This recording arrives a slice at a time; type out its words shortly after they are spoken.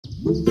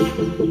Hi,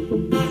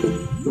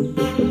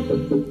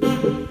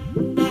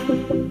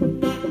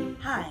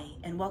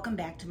 and welcome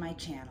back to my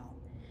channel.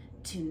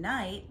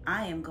 Tonight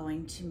I am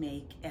going to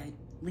make a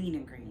lean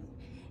and green,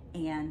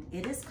 and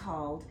it is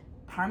called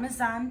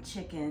Parmesan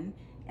chicken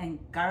and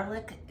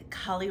garlic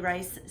cauli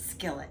rice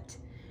skillet.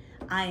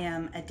 I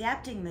am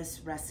adapting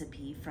this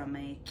recipe from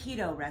a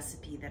keto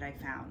recipe that I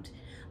found.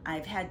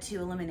 I've had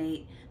to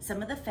eliminate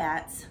some of the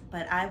fats,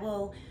 but I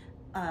will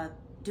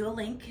do a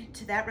link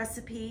to that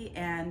recipe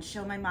and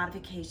show my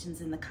modifications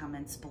in the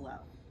comments below.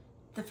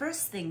 The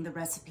first thing the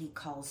recipe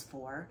calls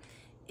for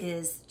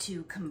is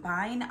to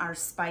combine our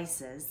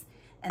spices,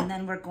 and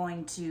then we're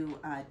going to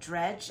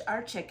dredge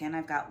our chicken.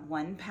 I've got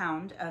 1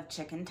 pound of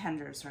chicken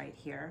tenders right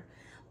here.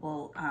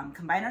 We'll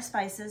combine our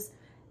spices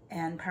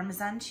and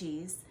Parmesan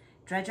cheese,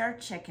 dredge our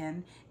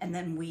chicken, and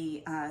then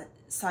we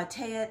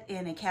saute it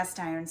in a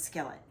cast iron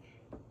skillet.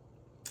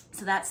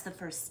 So that's the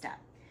first step.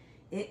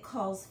 It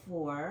calls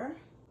for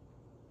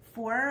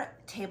 4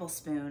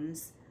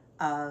 tablespoons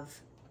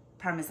of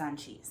Parmesan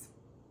cheese.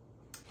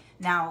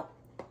 Now,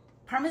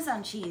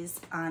 Parmesan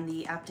cheese on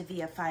the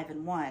Optavia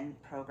 5-in-1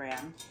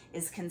 program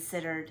is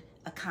considered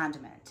a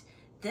condiment.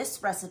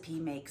 This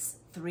recipe makes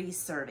 3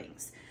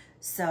 servings.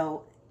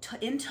 So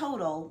in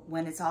total,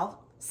 when it's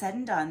all said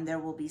and done, there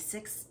will be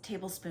 6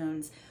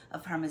 tablespoons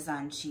of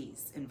Parmesan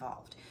cheese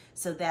involved.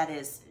 So that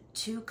is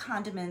 2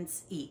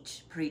 condiments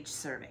each per each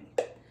serving.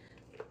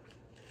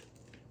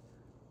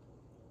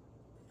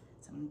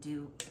 So I'm gonna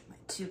do my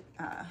 2,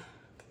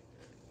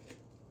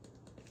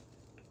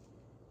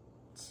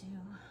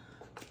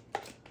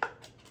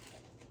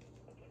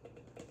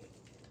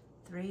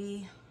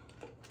 3,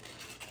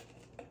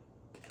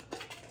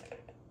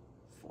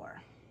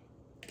 4,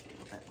 a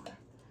little bit more.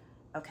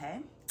 Okay,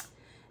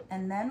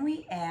 and then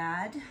we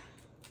add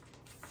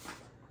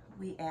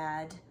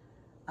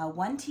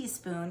 1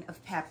 teaspoon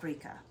of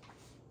paprika.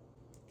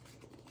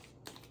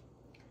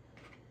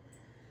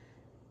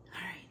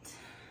 All right,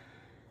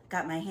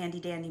 got my handy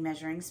dandy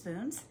measuring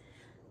spoons.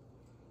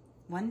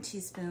 1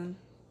 teaspoon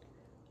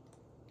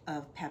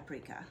of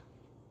paprika.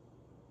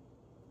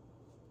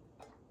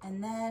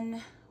 And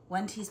then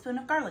 1 teaspoon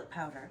of garlic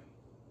powder.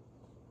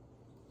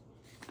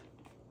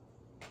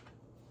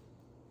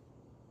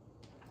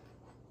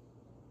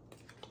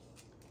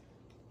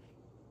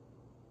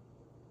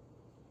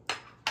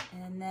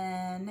 And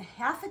then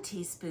 ½ a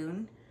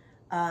teaspoon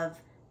of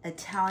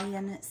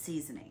Italian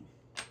seasoning.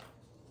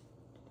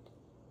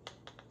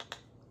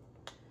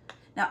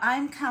 Now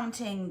I'm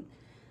counting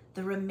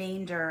the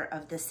remainder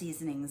of the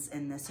seasonings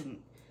in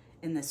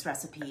this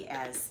recipe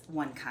as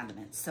 1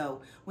 condiment.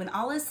 So when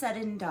all is said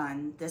and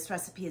done, this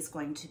recipe is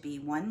going to be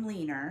 1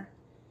 leaner,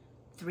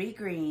 3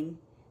 green,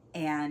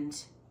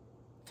 and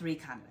 3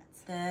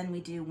 condiments. Then we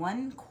do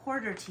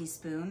 1/4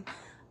 teaspoon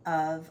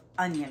of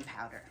onion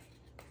powder.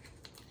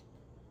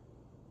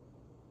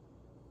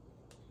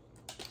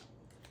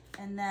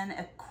 And then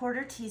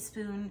 1/4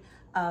 teaspoon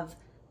of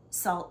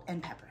salt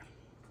and pepper.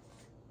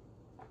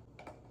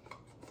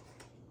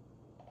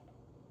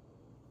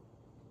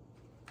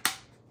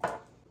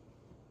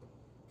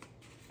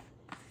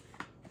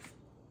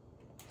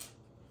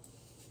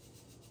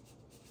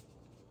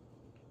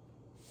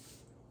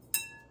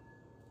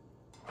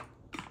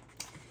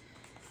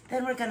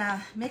 Then we're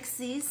gonna mix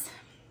these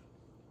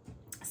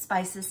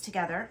spices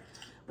together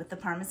with the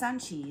Parmesan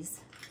cheese.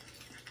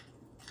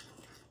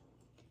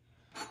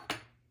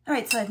 All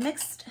right, so I've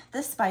mixed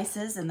the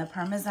spices and the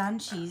Parmesan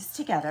cheese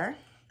together,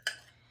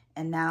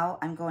 and now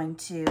I'm going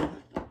to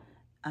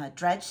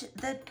dredge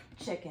the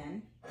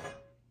chicken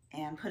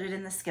and put it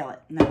in the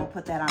skillet, and then we'll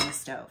put that on the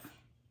stove.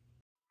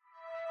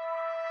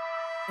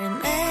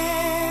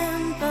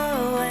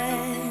 Remember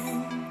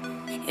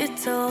when you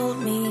told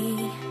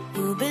me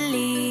you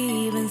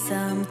believe in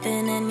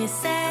something and you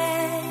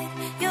said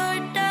you're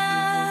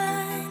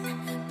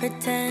done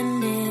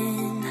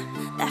pretending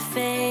that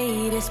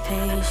fate is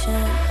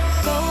patient.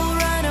 Go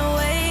run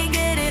away,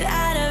 get it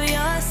out of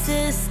your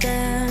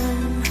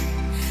system.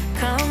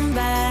 Come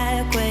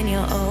back when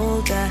you're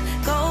older.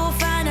 Go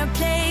find a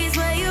place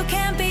where you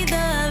can't be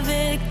the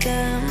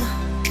victim.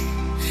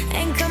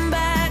 And come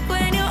back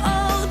when you're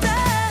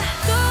older.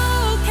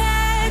 Go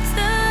catch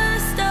the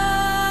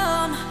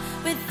storm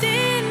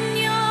within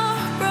your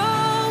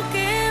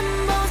broken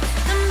bones.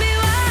 And be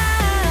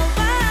wild,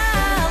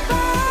 wild,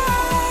 wild,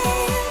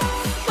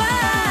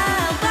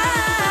 wild,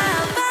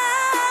 wild,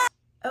 wild.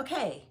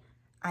 Okay,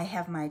 I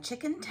have my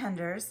chicken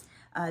tenders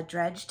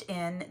dredged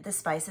in the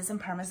spices and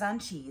Parmesan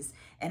cheese,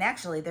 and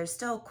actually there's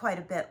still quite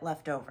a bit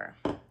left over.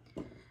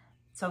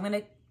 So I'm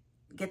gonna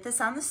get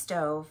this on the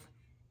stove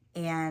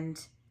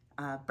and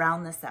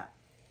brown this up.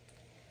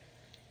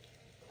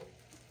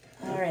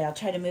 All right, I'll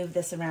try to move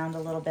this around a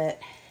little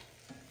bit.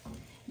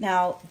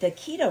 Now, the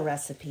keto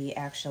recipe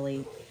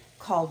actually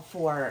called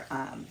for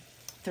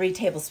 3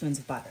 tablespoons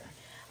of butter.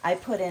 I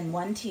put in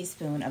 1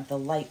 teaspoon of the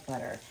light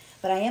butter,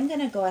 but I am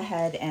gonna go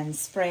ahead and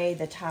spray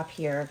the top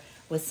here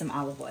with some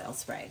olive oil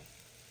spray.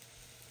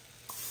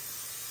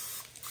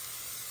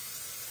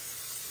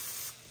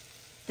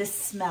 This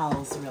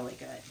smells really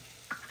good.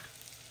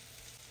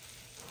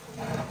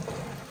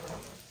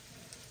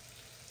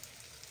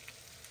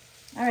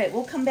 All right,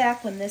 we'll come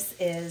back when this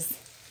is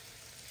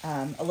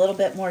a little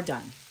bit more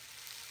done.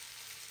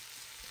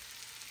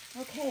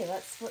 Okay,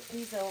 let's flip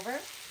these over.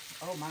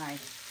 Oh my, I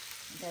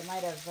think I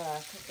might have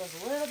cooked those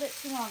a little bit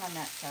too long on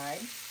that side.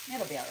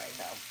 It'll be all right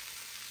though.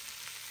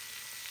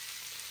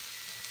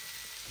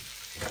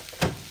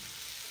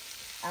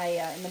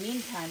 In the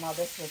meantime, while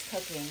this was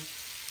cooking,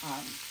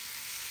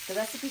 the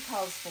recipe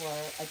calls for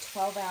a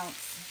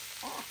 12-ounce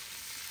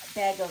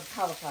bag of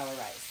cauliflower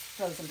rice,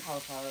 frozen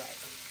cauliflower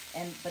rice,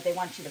 but they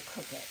want you to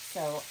cook it.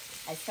 So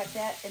I stuck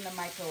that in the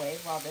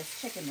microwave while this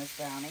chicken was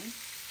browning,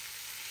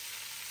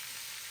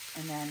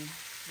 and then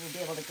we'll be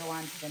able to go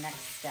on to the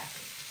next step.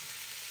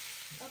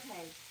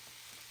 Okay,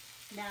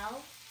 now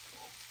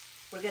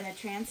we're going to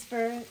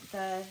transfer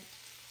the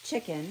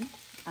chicken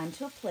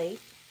onto a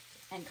plate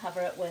and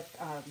cover it with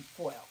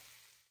foil.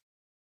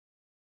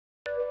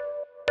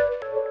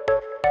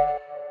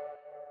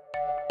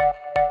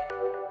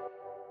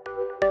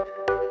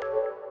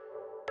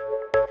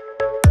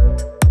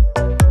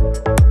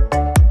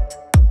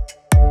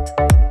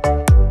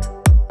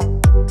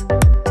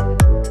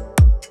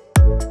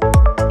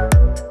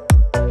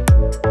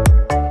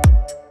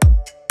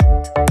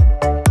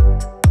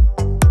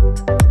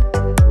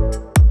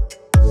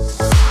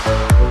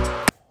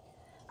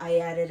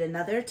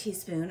 Another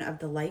teaspoon of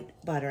the light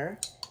butter,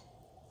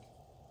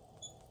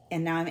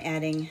 and now I'm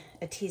adding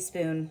a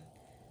teaspoon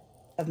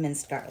of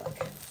minced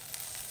garlic.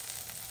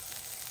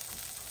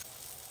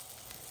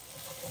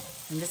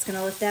 I'm just going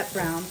to let that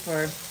brown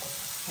for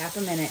half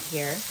a minute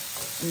here,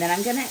 and then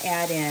I'm going to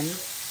add in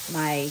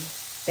my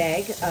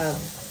bag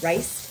of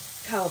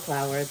riced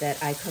cauliflower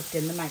that I cooked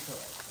in the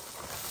microwave.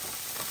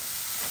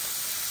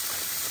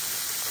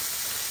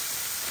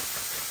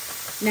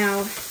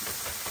 Now,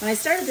 when I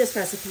started this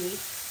recipe,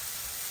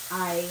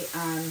 I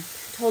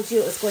told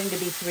you it was going to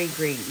be 3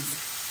 greens.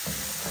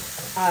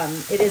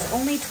 It is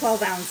only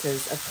 12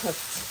 ounces of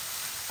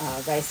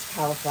cooked riced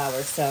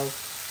cauliflower, so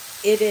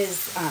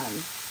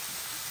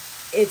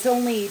it's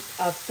only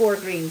 4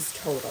 greens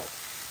total.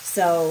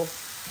 So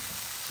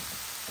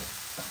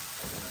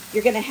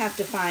you're going to have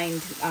to find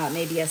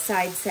maybe a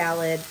side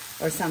salad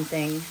or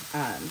something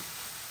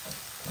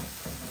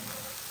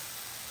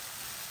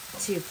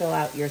to fill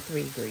out your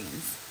 3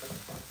 greens.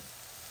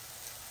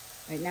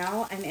 Right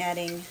now I'm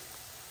adding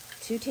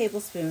 2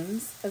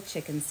 tablespoons of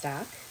chicken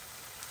stock.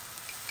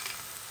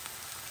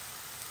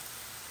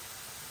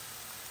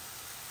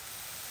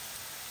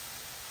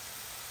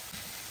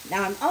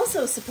 Now I'm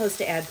also supposed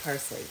to add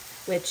parsley,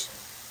 which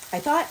I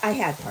thought I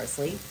had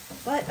parsley,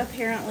 but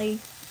apparently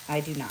I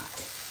do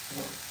not.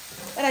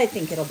 But I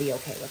think it'll be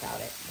okay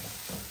without it.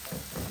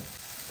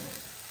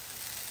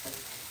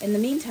 In the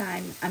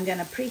meantime, I'm going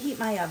to preheat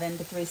my oven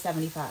to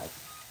 375.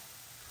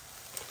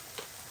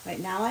 Right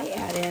now I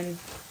add in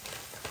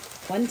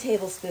 1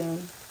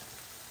 tablespoon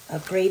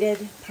of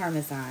grated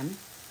Parmesan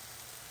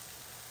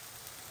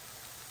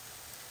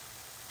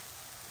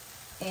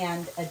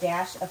and a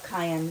dash of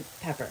cayenne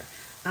pepper.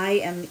 I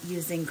am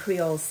using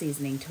Creole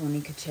seasoning,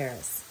 Tony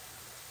Caceres,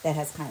 that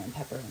has cayenne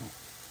pepper in it.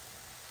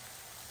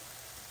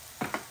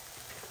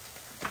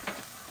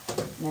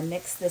 And then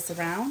mix this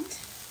around.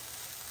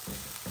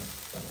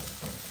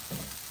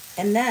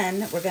 And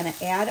then we're going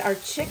to add our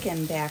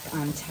chicken back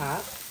on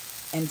top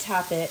and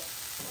top it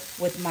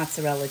with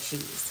mozzarella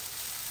cheese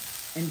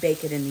and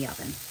bake it in the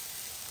oven.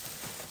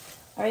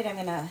 All right, I'm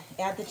going to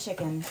add the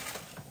chicken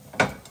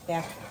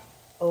back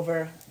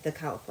over the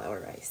cauliflower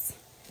rice.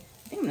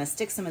 I think I'm going to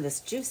stick some of this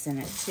juice in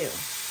it too.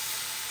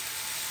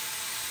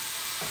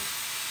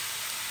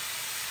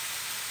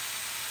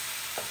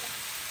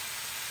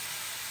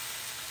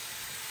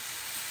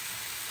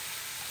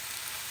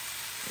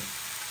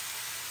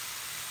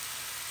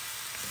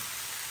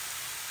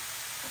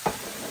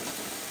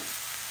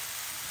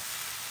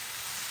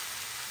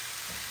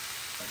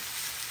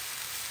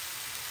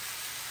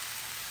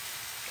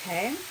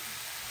 Okay,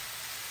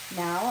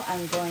 now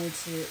I'm going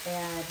to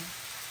add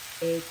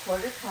a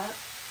 1/4 cup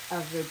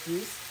of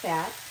reduced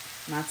fat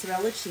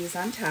mozzarella cheese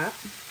on top.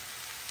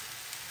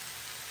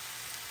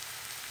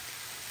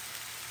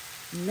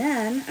 And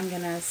then I'm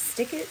going to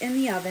stick it in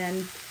the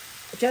oven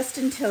just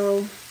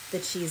until the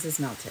cheese is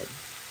melted.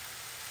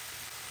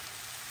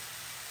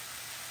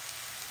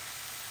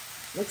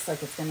 Looks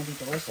like it's going to be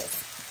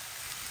delicious.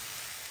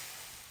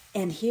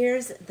 And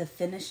here's the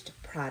finished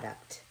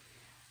product.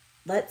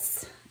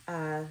 Let's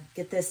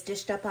get this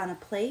dished up on a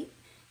plate,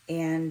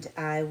 and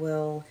I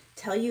will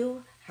tell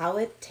you how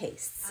it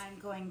tastes. I'm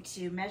going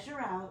to measure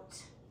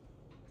out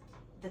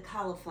the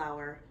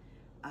cauliflower.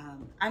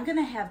 I'm going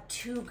to have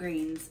 2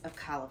 greens of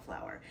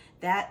cauliflower.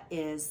 That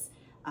is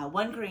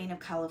 1 green of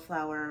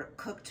cauliflower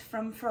cooked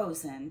from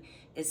frozen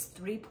is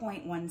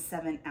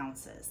 3.17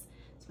 ounces.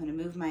 So I'm going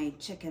to move my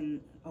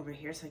chicken over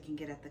here so I can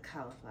get at the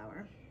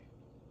cauliflower.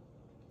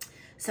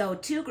 So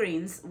 2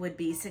 greens would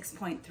be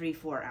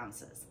 6.34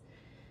 ounces.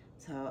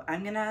 So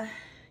I'm gonna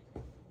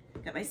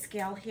get my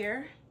scale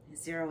here,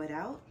 zero it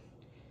out,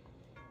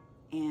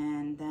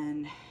 and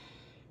then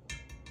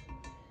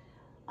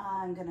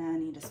I'm gonna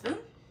need a spoon.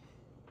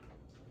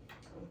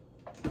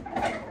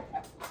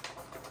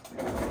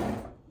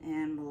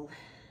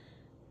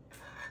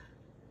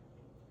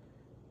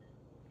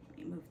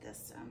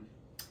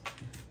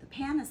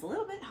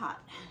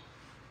 hot.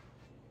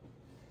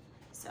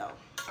 So,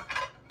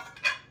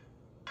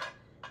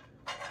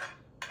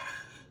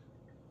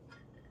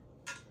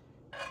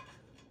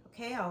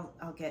 okay,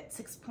 I'll get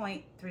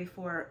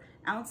 6.34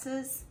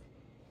 ounces,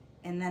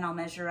 and then I'll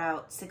measure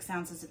out 6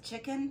 ounces of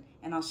chicken,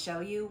 and I'll show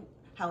you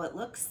how it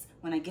looks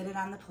when I get it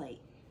on the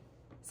plate.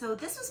 So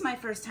this was my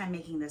first time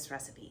making this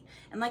recipe,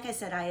 and like I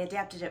said, I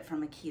adapted it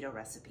from a keto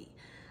recipe.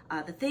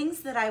 The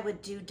things that I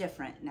would do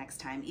different next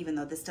time, even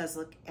though this does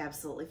look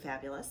absolutely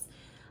fabulous,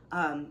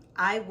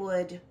 I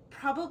would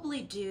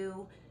probably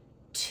do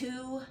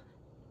 2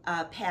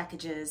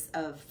 packages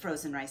of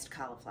frozen riced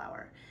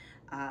cauliflower.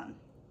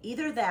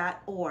 Either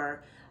that,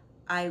 or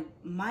I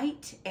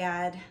might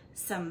add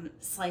some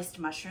sliced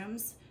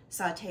mushrooms,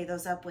 saute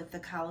those up with the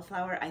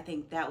cauliflower. I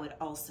think that would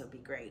also be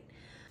great.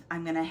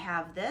 I'm gonna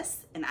have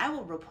this, and I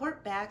will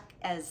report back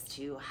as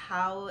to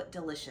how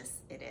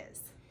delicious it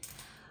is.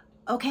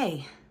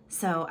 Okay,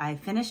 so I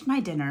finished my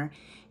dinner,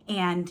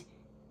 and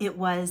it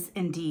was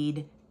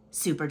indeed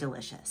super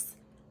delicious.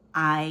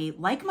 I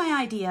like my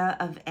idea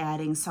of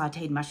adding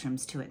sauteed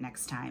mushrooms to it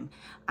next time.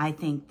 I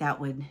think that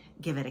would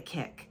give it a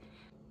kick.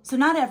 So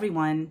not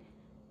everyone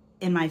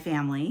in my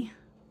family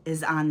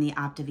is on the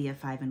Optavia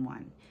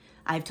 5-in-1.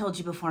 I've told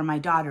you before my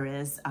daughter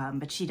is,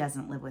 but she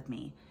doesn't live with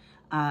me.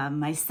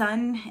 My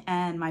son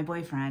and my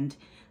boyfriend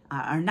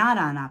are not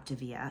on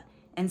Optavia.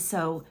 And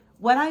so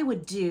what I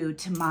would do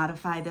to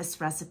modify this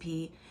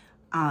recipe,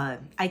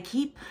 I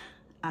keep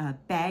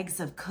bags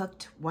of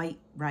cooked white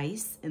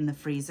rice in the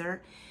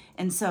freezer.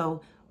 And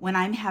so when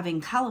I'm having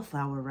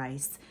cauliflower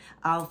rice,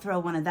 I'll throw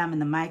one of them in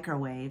the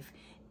microwave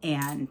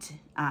and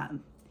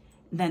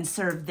then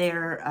serve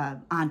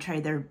their entree,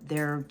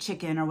 their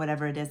chicken or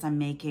whatever it is I'm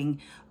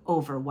making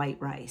over white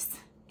rice.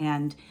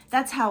 And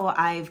that's how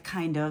I've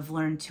kind of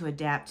learned to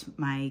adapt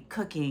my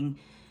cooking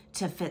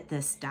to fit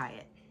this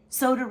diet.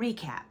 So to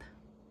recap,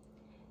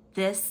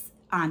 this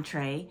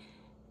entree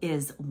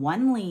is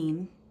 1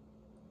 lean,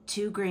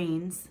 2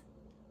 greens,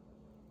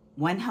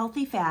 1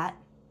 healthy fat,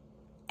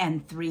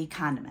 and 3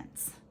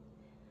 condiments.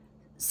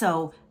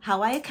 So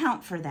how I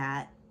account for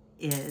that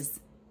is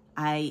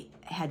I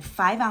had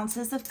 5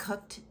 ounces of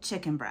cooked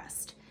chicken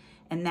breast,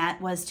 and that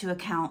was to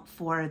account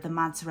for the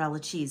mozzarella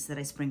cheese that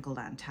I sprinkled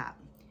on top.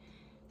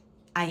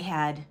 I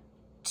had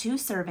 2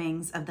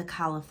 servings of the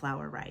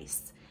cauliflower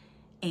rice,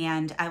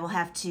 and I will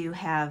have to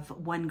have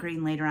 1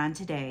 green later on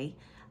today.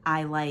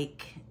 I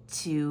like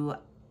to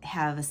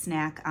have a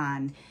snack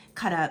on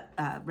cut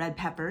up red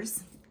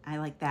peppers. I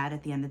like that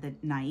at the end of the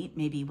night,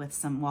 maybe with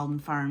some Walden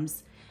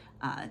Farms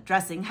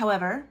dressing.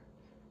 However,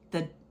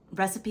 the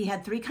recipe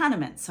had 3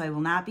 condiments, so I will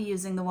not be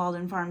using the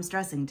Walden Farms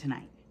dressing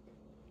tonight.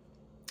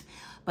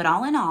 But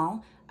all in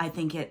all, I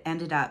think it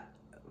ended up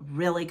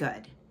really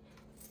good.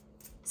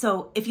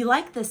 So if you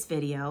like this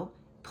video,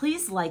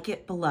 please like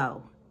it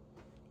below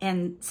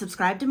and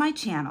subscribe to my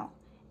channel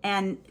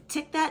and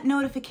tick that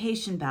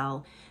notification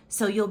bell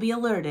so you'll be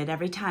alerted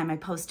every time I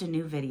post a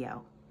new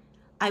video.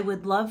 I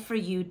would love for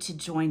you to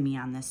join me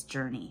on this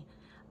journey.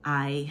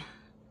 I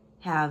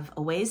have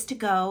a ways to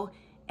go,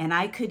 and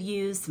I could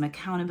use some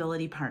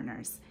accountability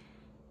partners.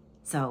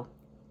 So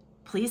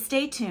please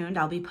stay tuned.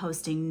 I'll be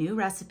posting new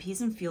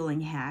recipes and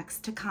fueling hacks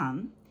to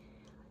come.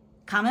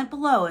 Comment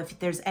below if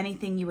there's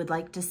anything you would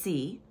like to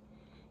see,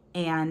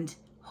 and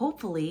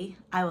hopefully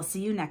I will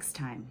see you next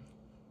time.